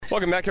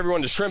Welcome back,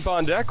 everyone, to Shrimp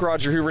on Deck.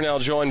 Roger Hoover now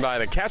joined by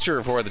the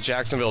catcher for the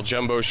Jacksonville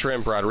Jumbo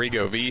Shrimp,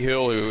 Rodrigo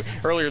Vigil, who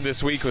earlier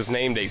this week was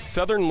named a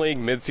Southern League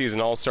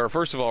midseason All-Star.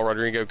 First of all,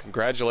 Rodrigo,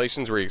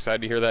 congratulations. Were you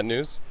excited to hear that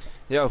news?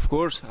 Yeah, of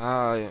course.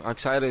 I'm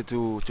excited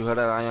to hear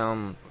that I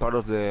am part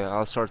of the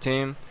All-Star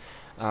team.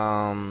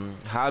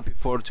 Happy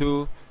for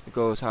too,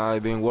 because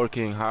I've been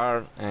working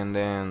hard, and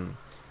then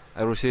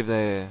I received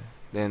the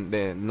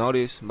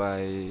notice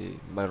by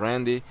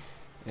Randy,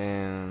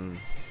 and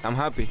I'm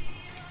happy.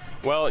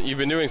 Well, you've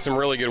been doing some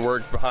really good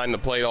work behind the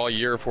plate all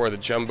year for the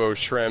Jumbo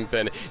Shrimp,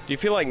 and do you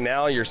feel like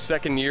now, your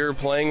second year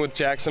playing with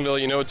Jacksonville,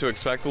 you know what to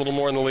expect a little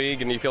more in the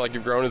league, and do you feel like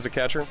you've grown as a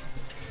catcher?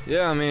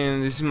 Yeah, I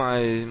mean, this is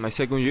my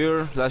second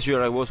year. Last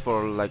year I was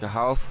for like a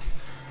half.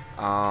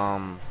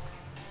 I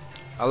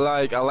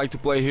like to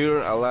play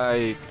here.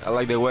 I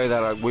like the way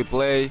that we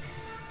play,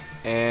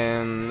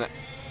 and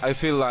I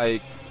feel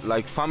like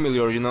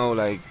familiar, you know,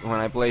 like when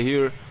I play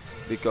here,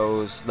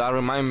 because that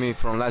reminds me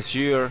from last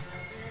year.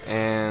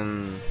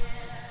 And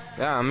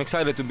yeah, I'm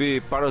excited to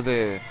be part of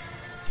the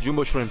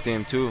Jumbo Shrimp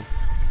team too.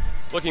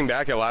 Looking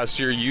back at last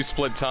year, you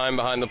split time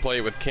behind the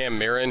plate with Cam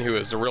Marin, who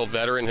is a real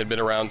veteran, had been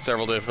around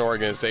several different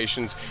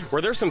organizations. Were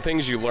there some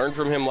things you learned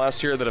from him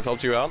last year that have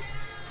helped you out?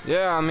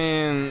 Yeah, I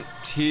mean,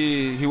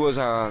 he was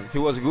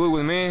good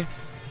with me.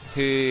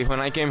 When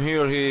I came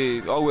here,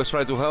 he always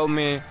tried to help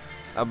me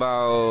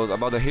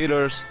about the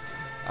hitters.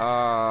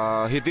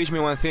 He teach me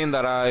one thing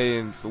that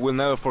I will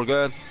never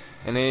forget,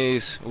 and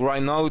is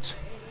write notes.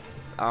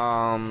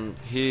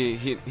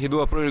 He did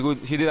a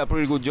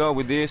pretty good job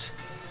with this,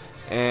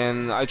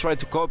 and I tried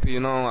to copy, you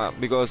know,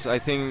 because I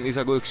think it's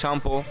a good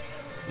example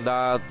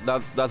that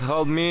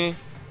helped me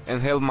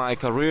and helped my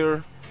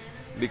career.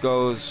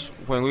 Because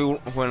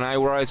when I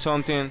write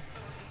something,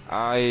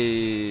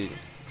 I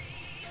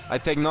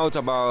take notes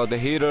about the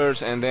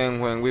hitters, and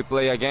then when we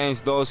play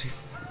against those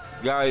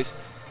guys,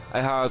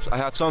 I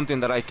have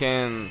something that I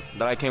can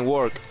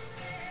work.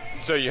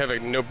 So you have a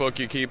notebook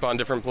you keep on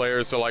different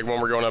players, so like when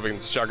we're going up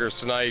against Chuggers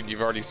tonight,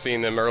 you've already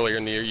seen them earlier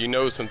in the year, you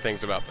know some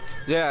things about them.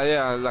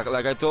 Yeah,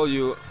 like I told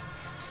you,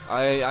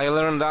 I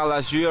learned that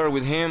last year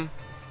with him,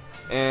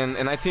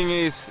 and I think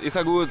it's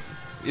a good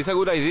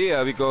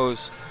idea,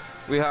 because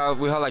we have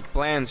like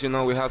plans, you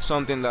know, we have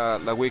something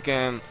that we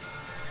can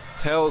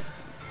help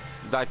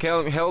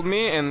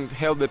me and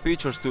help the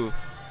pitchers too.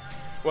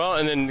 Well,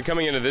 and then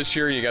coming into this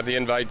year, you got the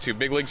invite to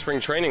Big League Spring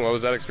Training. What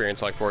was that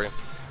experience like for you?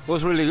 It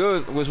was really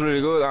good.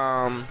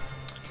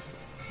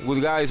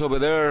 Good guys over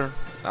there,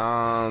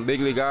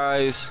 big league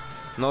guys,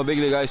 no big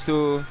league guys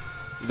too.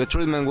 The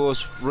treatment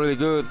was really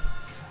good,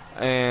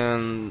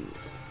 and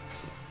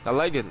I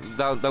like it.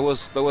 That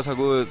was a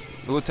good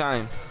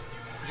time.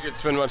 Did you get to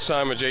spend much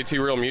time with JT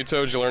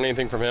Realmuto? Did you learn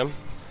anything from him?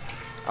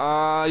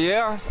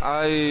 Yeah,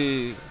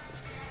 I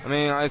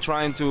mean, I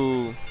trying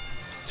to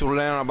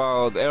learn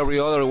about every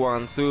other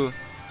one too,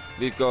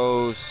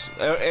 because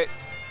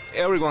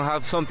everyone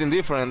have something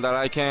different that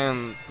I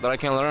can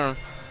learn.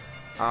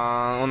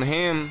 On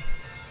him,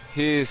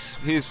 he's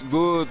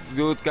good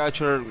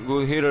catcher,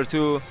 good hitter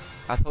too,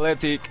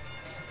 athletic,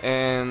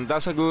 and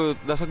that's a good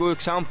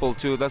example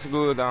too. That's a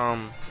good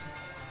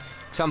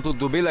example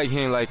to be like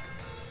him, like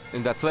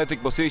in the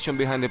athletic position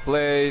behind the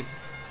plate,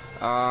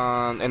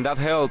 and that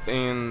help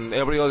in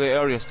every other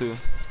areas too.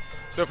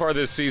 So far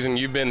this season,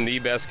 you've been the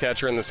best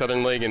catcher in the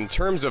Southern League. In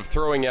terms of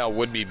throwing out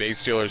would-be base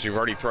stealers, you've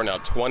already thrown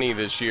out 20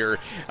 this year.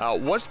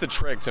 What's the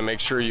trick to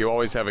make sure you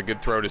always have a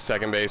good throw to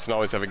second base and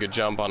always have a good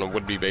jump on a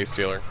would-be base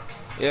stealer?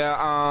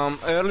 Yeah,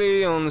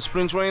 early on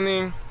spring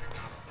training,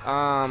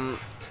 I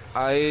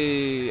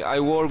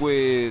work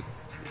with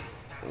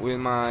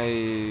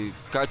my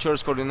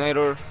catchers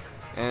coordinator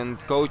and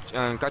coach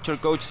and catcher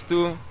coaches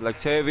too, like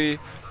Sevi,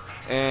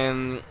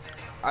 and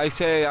I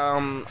say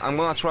I'm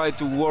gonna try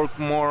to work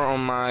more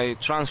on my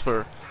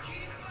transfer,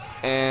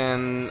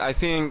 and I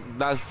think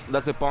that's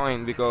the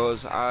point,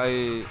 because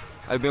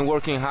I've been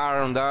working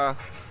hard on that,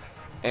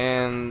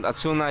 and as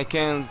soon as I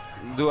can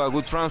do a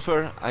good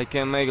transfer, I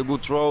can make a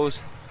good throws,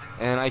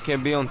 and I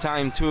can be on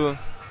time too,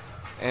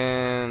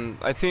 and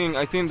I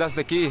think that's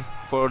the key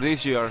for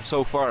this year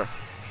so far.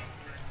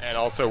 And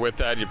also with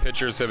that, your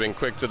pitchers have been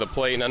quick to the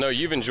plate, and I know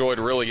you've enjoyed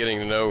really getting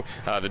to know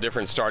the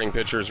different starting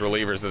pitchers,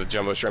 relievers that the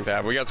Jumbo Shrimp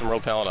have. We got some real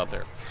talent out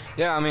there.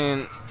 Yeah, I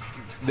mean,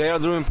 they are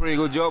doing a pretty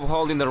good job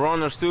holding the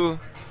runners too,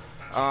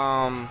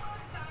 and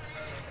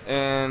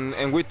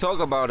we talk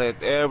about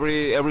it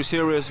every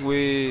series.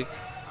 We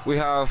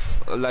have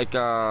like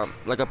a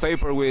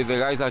paper with the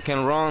guys that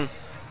can run,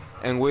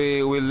 and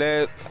we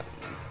let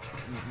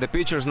the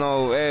pitchers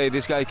know, hey,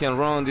 this guy can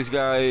run, this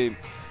guy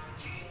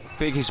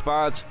pick his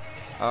spots.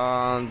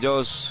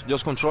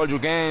 Just control your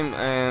game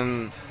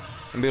and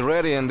be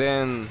ready, and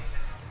then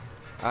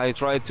I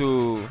try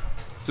to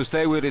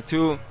stay with it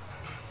too,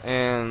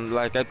 and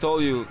like I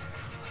told you,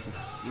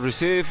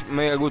 receive,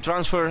 make a good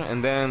transfer,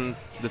 and then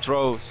the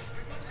throws.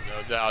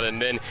 No doubt.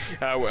 And then,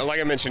 like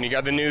I mentioned, you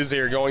got the news that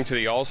you're going to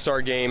the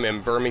All-Star game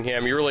in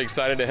Birmingham. You're really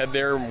excited to head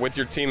there with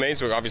your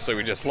teammates. Obviously,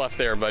 we just left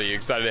there, but are you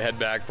excited to head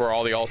back for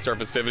all the All-Star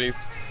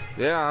festivities?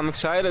 Yeah, I'm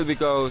excited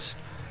because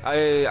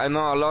I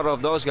know a lot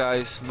of those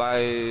guys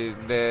by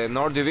the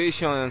North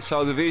Division and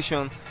South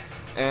Division,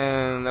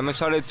 and I'm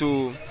excited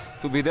to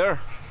be there.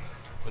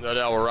 No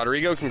doubt. Well,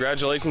 Rodrigo,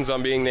 congratulations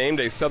on being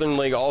named a Southern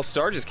League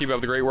All-Star. Just keep up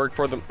the great work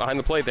behind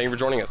the plate. Thank you for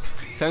joining us.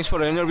 Thanks for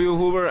the interview,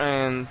 Hoover,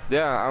 and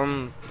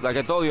yeah, like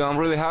I told you, I'm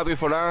really happy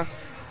for that.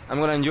 I'm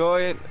gonna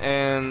enjoy it,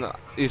 and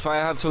if I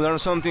have to learn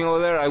something over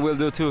there, I will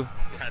do too.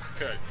 That's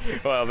good.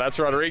 Well, that's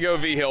Rodrigo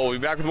Vigil. We'll be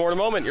back with more in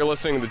a moment. You're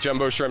listening to the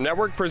Jumbo Shrimp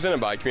Network, presented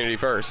by Community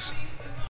First.